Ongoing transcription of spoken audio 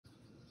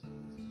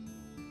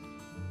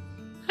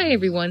Hi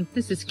everyone,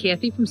 this is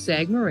Cathy from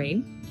Sag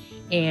Marine,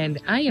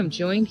 and I am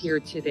joined here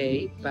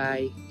today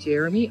by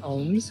Jeremy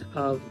Ohms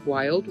of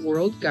Wild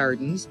World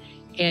Gardens,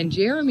 and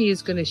Jeremy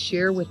is going to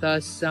share with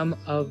us some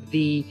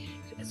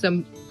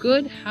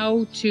good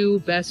how-to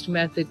best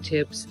method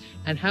tips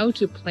on how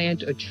to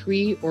plant a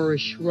tree or a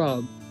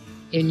shrub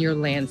in your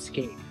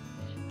landscape.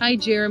 Hi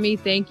Jeremy,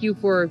 thank you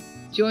for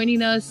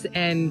joining us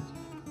and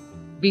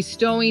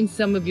bestowing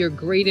some of your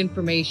great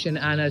information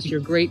on us, your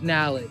great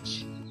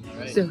knowledge.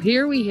 So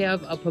here we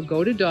have a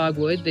Pagoda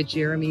Dogwood that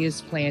Jeremy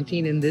is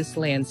planting in this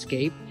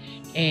landscape.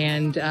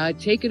 And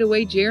take it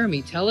away,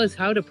 Jeremy. Tell us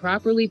how to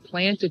properly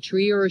plant a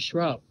tree or a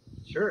shrub.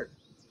 Sure.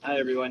 Hi,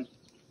 everyone.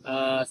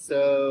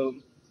 So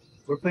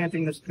we're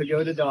planting this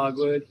Pagoda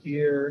Dogwood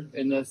here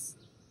in this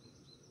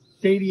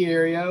shady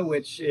area,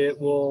 which it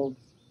will,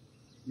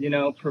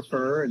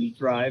 prefer and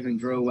thrive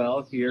and grow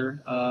well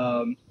here.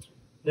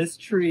 This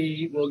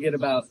tree will get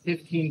about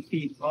 15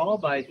 feet tall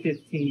by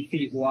 15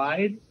 feet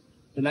wide.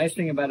 The nice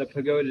thing about a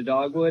Pagoda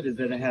Dogwood is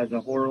that it has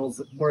a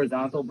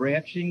horizontal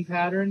branching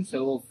pattern, so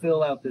it will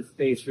fill out the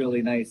space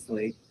really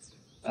nicely.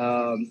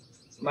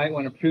 Might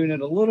want to prune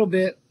it a little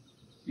bit,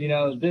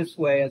 this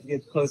way as it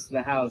gets close to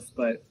the house,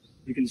 but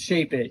you can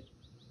shape it,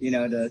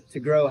 to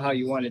grow how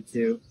you want it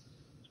to.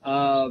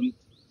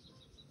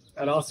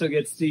 It also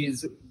gets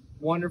these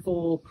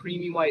wonderful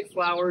creamy white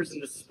flowers in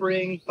the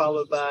spring,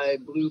 followed by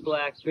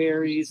blue-black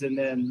berries, and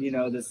then,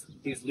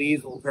 these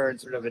leaves will turn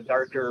sort of a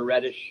darker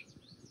reddish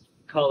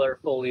color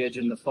foliage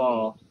in the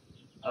fall.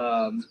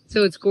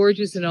 So it's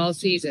gorgeous in all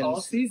seasons.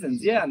 All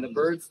seasons, yeah. And the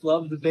birds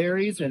love the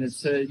berries, and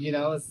it's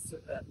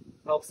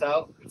helps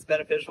out. It's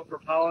beneficial for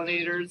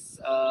pollinators.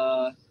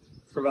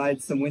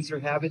 Provides some winter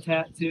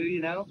habitat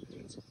too.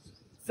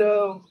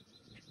 So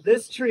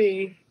this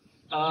tree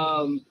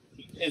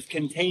is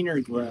container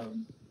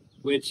grown,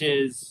 which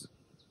is,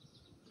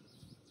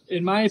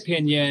 in my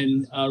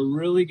opinion, a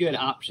really good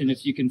option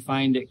if you can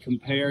find it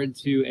compared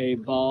to a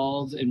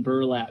balled and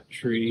burlap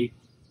tree.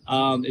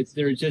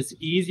 They're just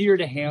easier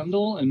to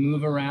handle and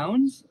move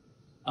around.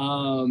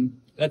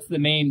 That's the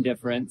main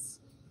difference.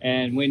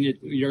 And when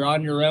you're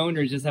on your own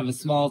or just have a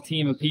small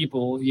team of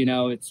people,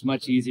 it's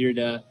much easier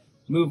to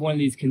move one of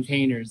these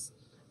containers.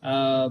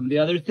 The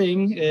other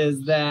thing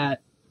is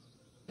that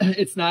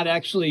it's not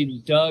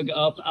actually dug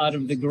up out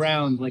of the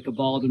ground like a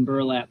balled and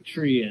burlap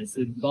tree is.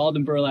 A balled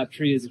and burlap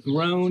tree is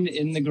grown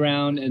in the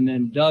ground and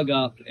then dug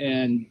up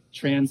and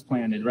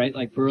transplanted, right?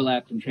 Like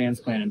burlap and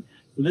transplanted.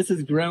 So this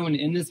is grown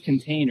in this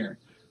container.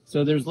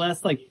 So there's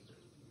less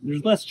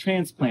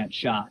transplant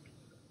shock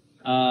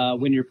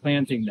when you're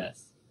planting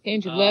this.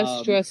 And less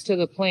stress to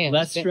the plant.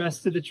 Less stress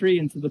to the tree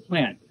and to the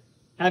plant.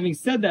 Having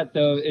said that,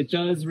 though, it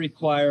does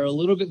require a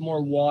little bit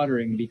more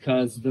watering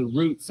because the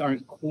roots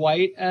aren't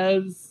quite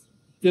as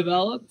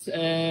developed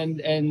and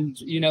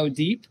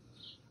deep.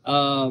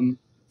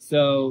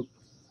 So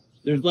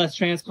there's less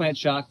transplant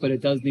shock, but it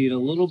does need a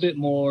little bit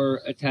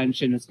more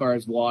attention as far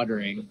as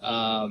watering.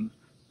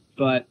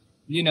 But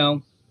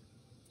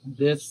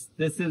this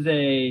is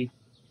a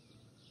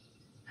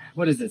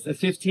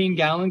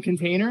 15-gallon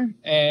container,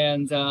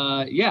 and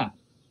look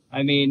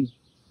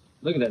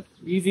at this,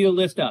 easy to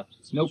lift up,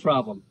 no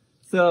problem.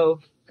 So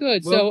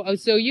good.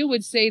 So you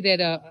would say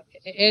that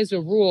as a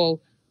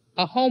rule,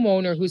 a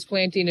homeowner who's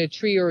planting a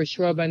tree or a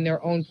shrub on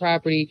their own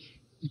property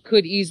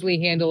could easily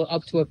handle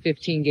up to a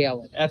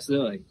 15-gallon.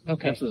 Absolutely.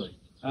 Okay. Absolutely.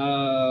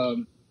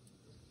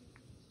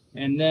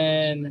 And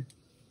then.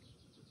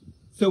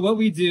 So what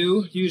we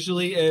do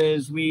usually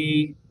is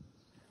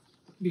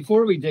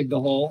before we dig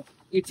the hole,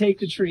 we take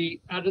the tree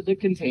out of the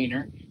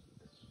container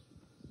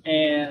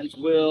and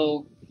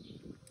we'll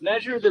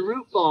measure the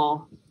root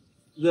ball,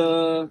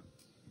 the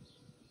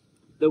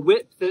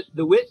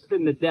width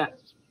and the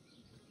depth.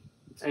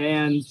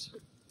 And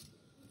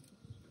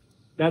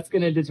that's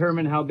going to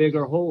determine how big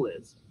our hole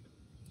is.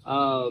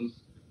 And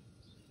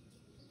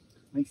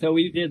so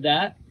we did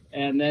that,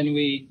 and then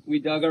we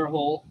dug our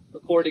hole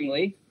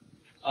accordingly.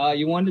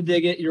 You want to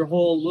dig your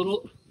hole a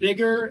little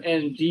bigger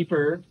and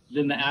deeper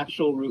than the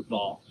actual root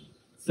ball.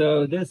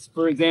 So this,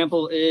 for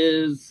example,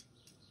 is,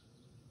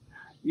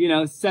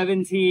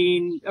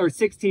 17 or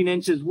 16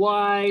 inches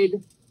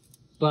wide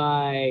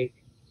by,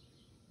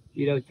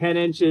 10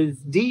 inches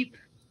deep.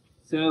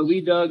 So we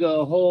dug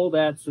a hole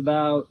that's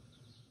about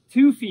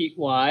 2 feet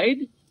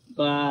wide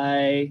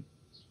by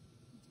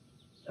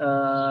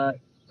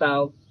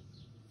about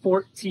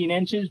 14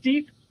 inches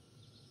deep.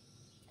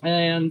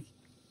 And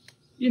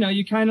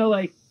you kind of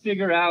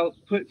figure out,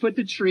 put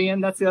the tree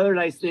in. That's the other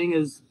nice thing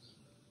is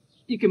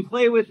you can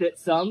play with it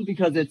some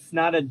because it's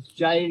not a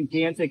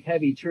gigantic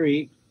heavy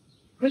tree.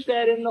 Put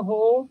that in the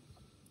hole,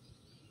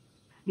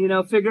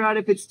 figure out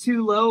if it's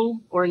too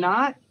low or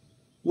not.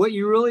 What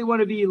you really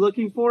want to be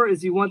looking for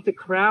is you want the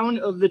crown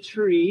of the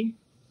tree.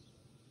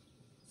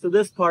 So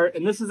this part,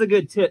 and this is a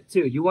good tip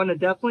too. You want to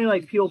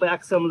definitely peel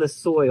back some of the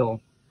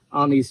soil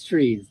on these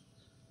trees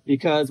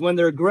because when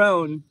they're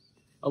grown,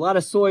 a lot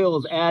of soil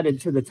is added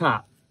to the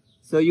top.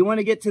 So you want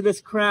to get to this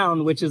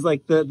crown, which is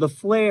like the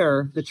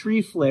flare, the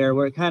tree flare,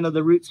 where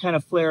the roots kind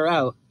of flare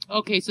out.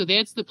 Okay, so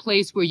that's the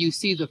place where you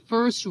see the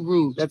first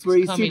root. That's where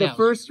you see the out.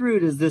 first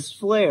root is this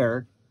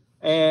flare.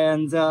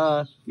 And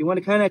you want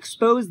to kind of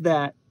expose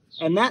that.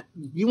 And that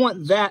you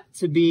want that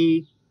to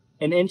be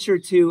an inch or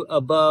two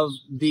above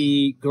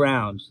the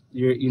ground,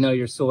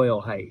 your soil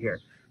height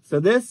here.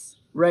 So this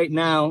right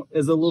now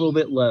is a little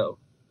bit low.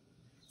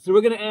 So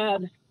we're going to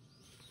add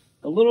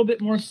a little bit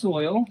more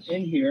soil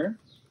in here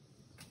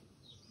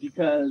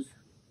because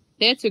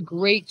that's a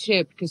great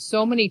tip, because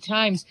so many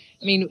times,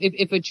 I mean,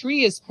 if a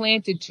tree is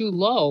planted too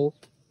low,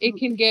 it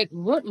can get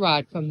root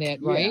rot from that,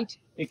 right?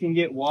 Yeah. It can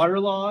get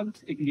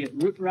waterlogged, it can get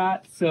root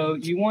rot. So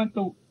you want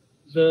the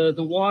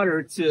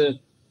water to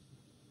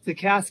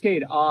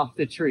cascade off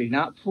the tree,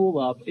 not pool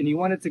up, and you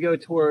want it to go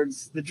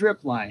towards the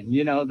drip line,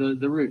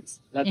 the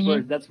roots.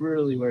 That's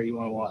really where you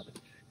want to water.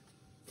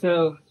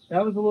 So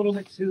that was a little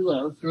bit too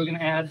low. So we're going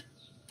to add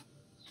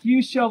a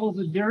few shovels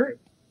of dirt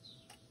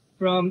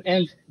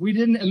and we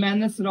didn't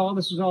amend this at all.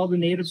 This is all the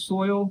native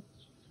soil.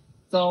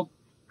 It's all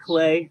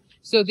clay.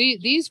 So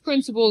these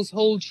principles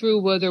hold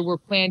true whether we're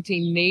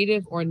planting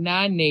native or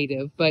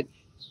non-native, but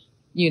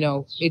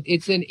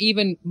it's an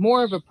even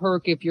more of a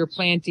perk if you're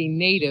planting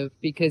native,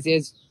 because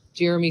as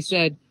Jeremy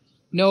said,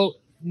 no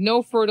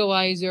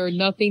fertilizer,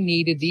 nothing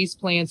needed. These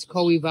plants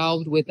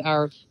co-evolved with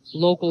our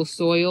local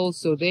soil,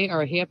 so they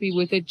are happy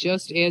with it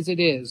just as it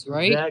is,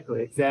 right?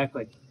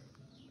 Exactly.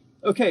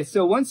 Okay,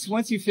 so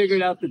once you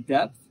figured out the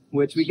depth,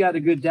 which we got a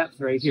good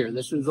depth right here.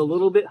 This is a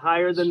little bit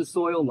higher than the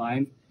soil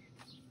line.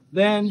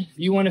 Then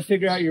you want to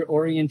figure out your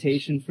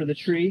orientation for the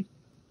tree.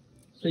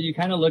 So you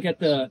kind of look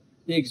at the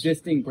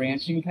existing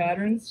branching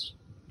patterns.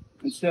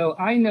 And so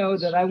I know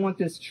that I want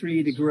this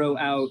tree to grow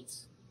out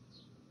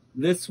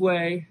this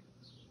way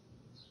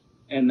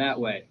and that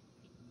way.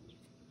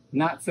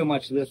 Not so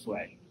much this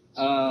way.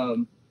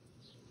 And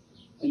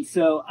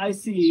so I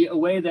see a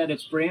way that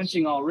it's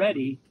branching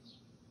already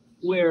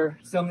where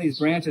some of these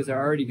branches are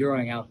already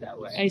growing out that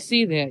way. I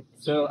see that.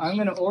 So I'm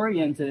going to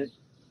orient it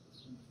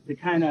to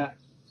kind of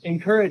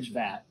encourage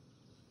that.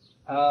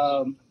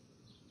 Actually.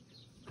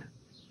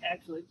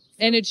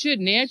 And it should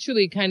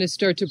naturally kind of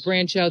start to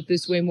branch out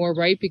this way more,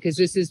 right? Because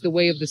this is the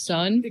way of the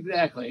sun.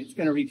 Exactly. It's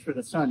going to reach for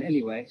the sun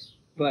anyway.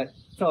 But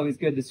it's always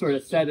good to sort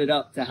of set it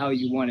up to how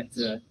you want it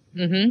to.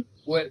 Mm-hmm.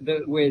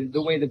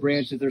 The way the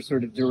branches are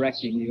sort of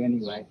directing you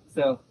anyway.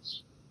 So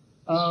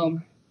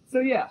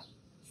yeah.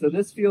 So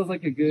this feels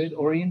like a good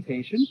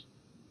orientation.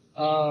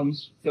 So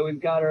we've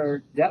got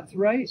our depth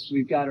right.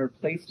 We've got our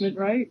placement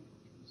right.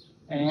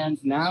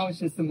 And now it's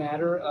just a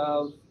matter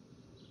of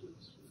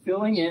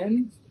filling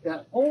in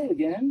that hole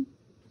again.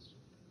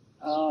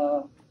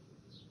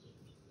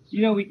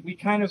 We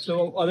kind of, the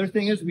other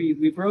thing is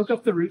we broke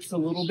up the roots a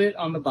little bit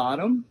on the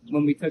bottom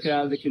when we took it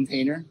out of the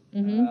container.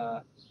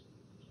 Mm-hmm.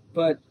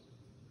 But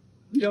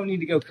we don't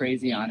need to go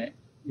crazy on it.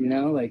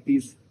 Like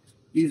these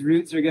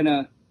roots are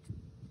gonna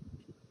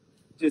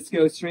just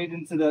go straight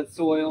into the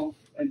soil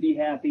and be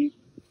happy.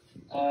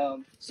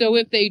 So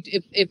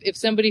if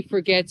somebody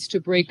forgets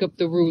to break up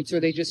the roots or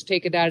they just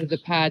take it out of the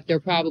pot, they're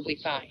probably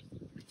fine.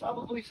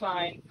 Probably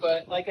fine,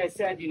 but like I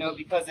said,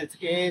 because it's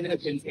in a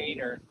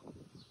container,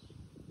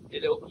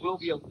 it will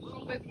be a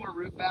little bit more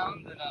root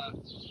bound than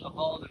a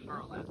ball and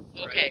burlap.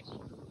 Right? Okay.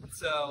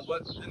 So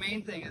the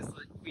main thing is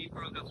that we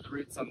broke up the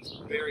roots on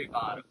the very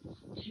bottom.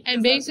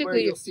 And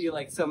basically you'll see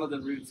like some of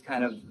the roots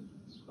kind of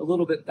a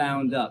little bit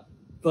bound up.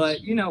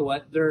 But you know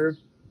what? They're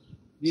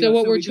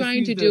what we're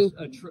trying to do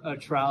a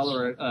trowel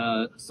or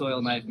a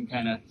soil knife and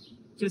kind of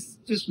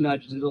just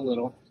nudge it a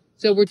little.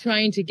 So we're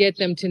trying to get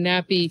them to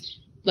not be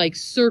like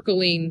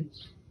circling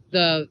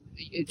around,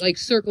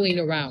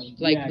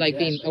 like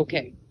being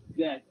okay.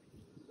 Exactly.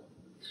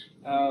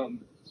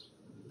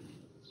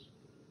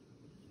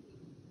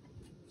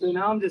 So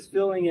now I'm just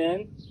filling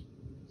in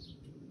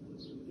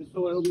the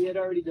soil we had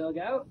already dug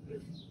out.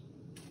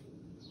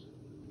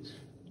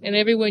 And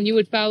everyone, you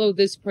would follow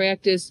this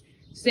practice.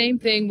 Same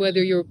thing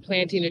whether you're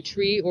planting a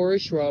tree or a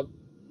shrub.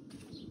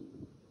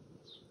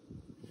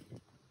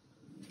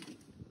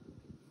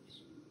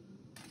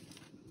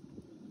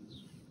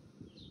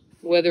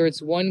 Whether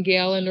it's 1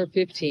 gallon or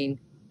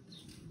 15.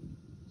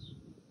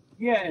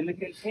 Yeah, and the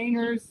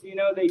containers,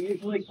 they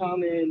usually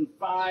come in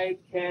 5,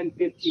 10,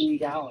 15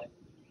 gallon.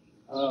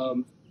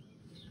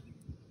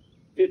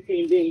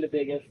 15 being the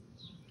biggest.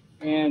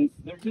 And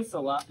they're just a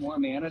lot more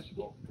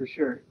manageable, for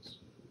sure.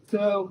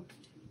 So,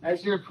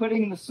 as you're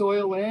putting the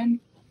soil in,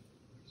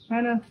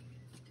 kind of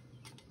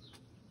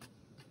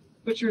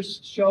put your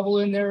shovel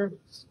in there,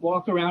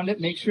 walk around it,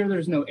 make sure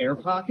there's no air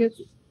pockets.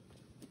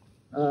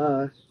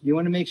 You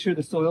want to make sure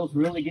the soil's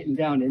really getting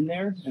down in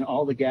there and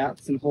all the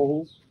gaps and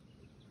holes.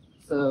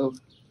 So,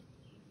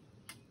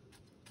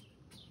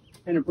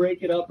 kind of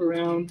break it up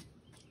around,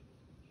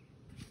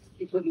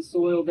 keep putting the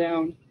soil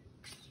down,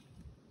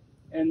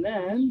 and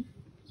then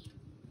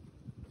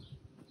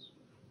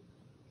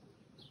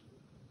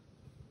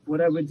what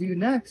I would do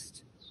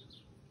next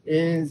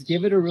is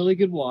give it a really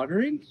good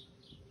watering.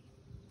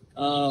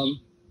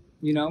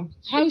 you know.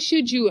 How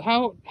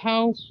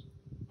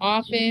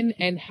often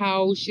and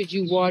how should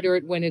you water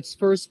it when it's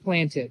first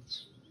planted?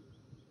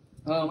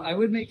 I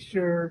would make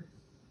sure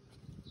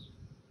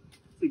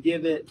to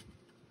give it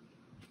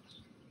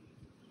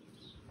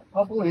a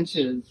couple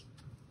inches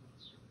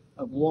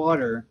of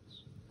water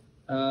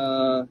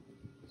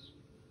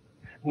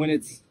when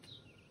it's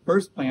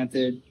first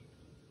planted.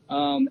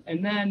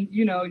 And then,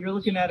 you know, you're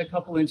looking at a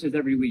couple inches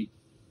every week,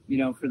 you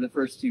know, for the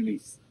first 2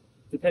 weeks,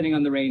 depending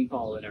on the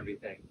rainfall and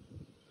everything.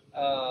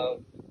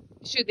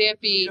 Should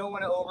that be... You don't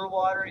want to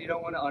overwater, you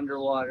don't want to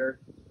underwater.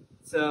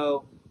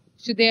 So...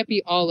 Should that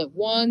be all at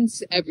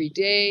once, every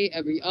day,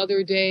 every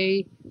other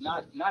day?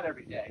 Not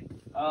every day.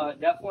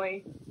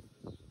 Definitely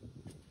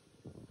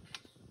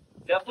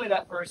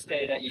that first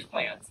day that you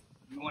plant.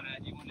 You want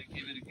to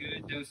give it a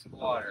good dose of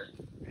water.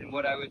 And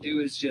what I would do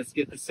is just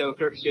get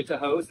the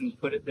hose and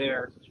put it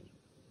there.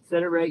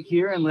 Set it right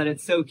here and let it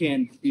soak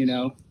in, you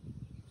know,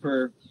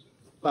 for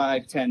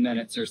 5-10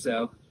 minutes or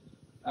so.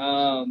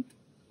 And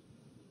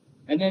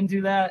then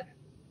do that,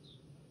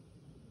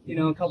 you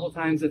know, a couple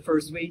times the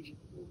first week.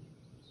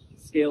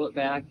 Scale it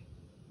back.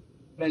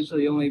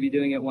 Eventually only be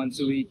doing it once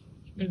a week.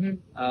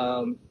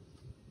 Mm-hmm.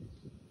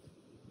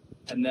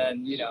 And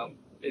then, you know,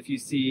 if you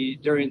see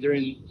during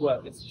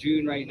what, it's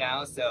June right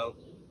now, so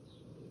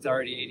it's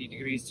already 80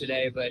 degrees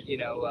today, but you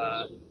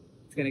know,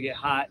 it's going to get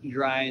hot and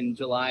dry in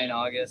July and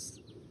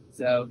August.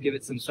 So give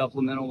it some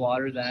supplemental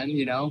water then,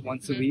 you know,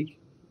 once a week.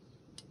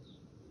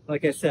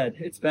 Like I said,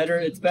 it's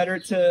better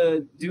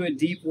to do a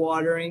deep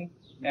watering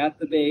at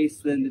the base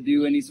than to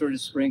do any sort of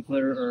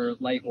sprinkler or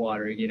light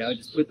watering, you know.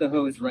 Just put the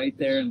hose right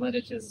there and let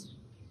it just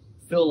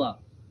fill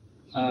up,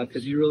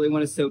 because you really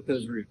want to soak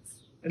those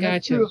roots. And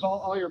that's true of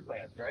all your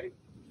plants, right?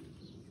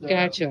 So,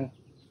 gotcha.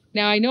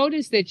 Now I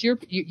noticed that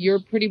you're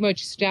pretty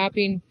much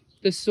stopping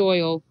the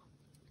soil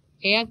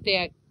at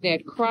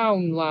that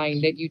crown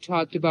line that you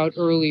talked about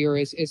earlier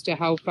as to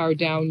how far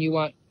down you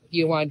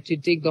want to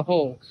dig the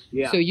hole.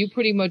 Yeah. So you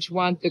pretty much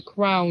want the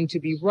crown to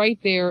be right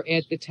there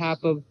at the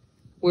top of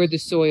where the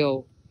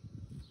soil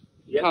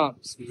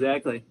comes.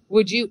 Exactly.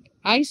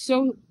 I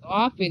so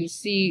often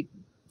see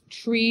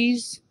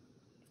trees,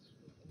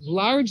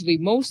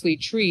 mostly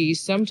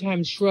trees,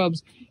 sometimes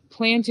shrubs,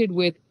 planted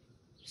with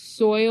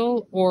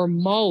soil or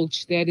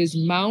mulch that is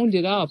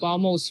mounded up,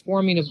 almost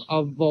forming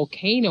a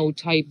volcano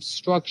type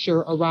structure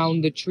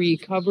around the tree,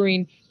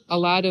 covering a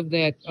lot of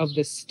the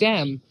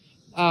stem.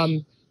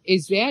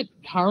 Is that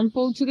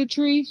harmful to the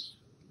tree?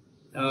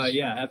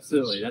 Yeah,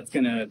 absolutely. That's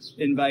going to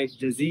invite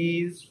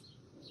disease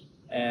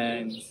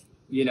and,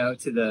 you know,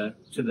 to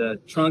the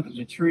trunk of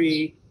the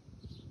tree.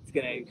 It's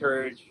going to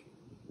encourage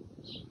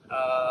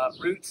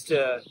roots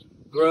to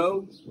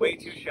grow way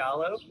too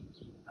shallow.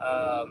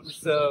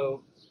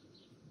 So,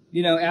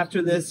 you know,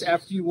 after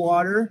you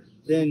water,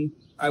 then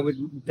I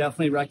would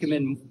definitely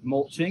recommend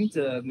mulching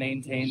to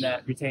retain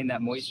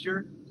that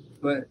moisture.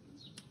 But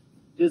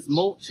just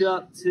mulch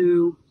up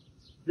to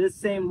this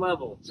same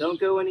level. Don't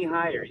go any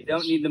higher. You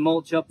don't need to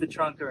mulch up the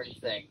trunk or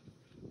anything.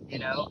 You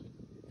know,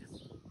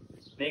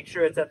 just make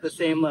sure it's at the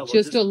same level.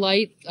 Just a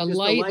light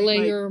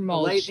layer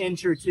mulch. A light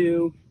inch or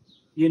two,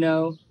 you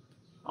know,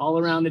 all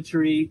around the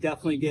tree.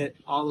 Definitely get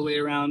all the way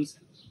around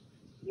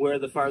where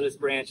the farthest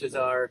branches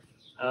are.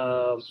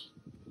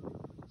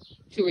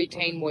 To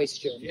retain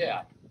moisture.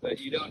 Yeah,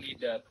 but you don't need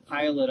to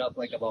pile it up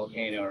like a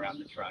volcano around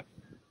the trunk.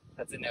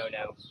 That's a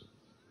no-no.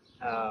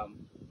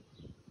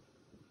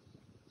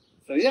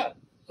 So yeah.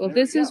 Well,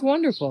 this is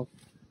wonderful.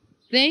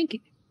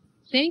 Thank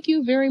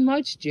you very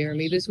much,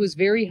 Jeremy. This was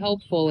very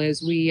helpful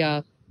as we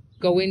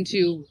go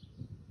into,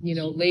 you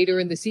know, later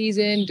in the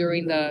season,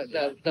 during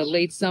the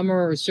late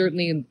summer, or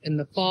certainly in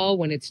the fall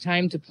when it's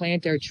time to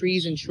plant our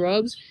trees and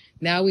shrubs.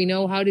 Now we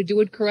know how to do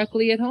it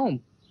correctly at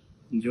home.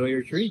 Enjoy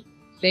your tree.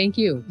 Thank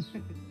you.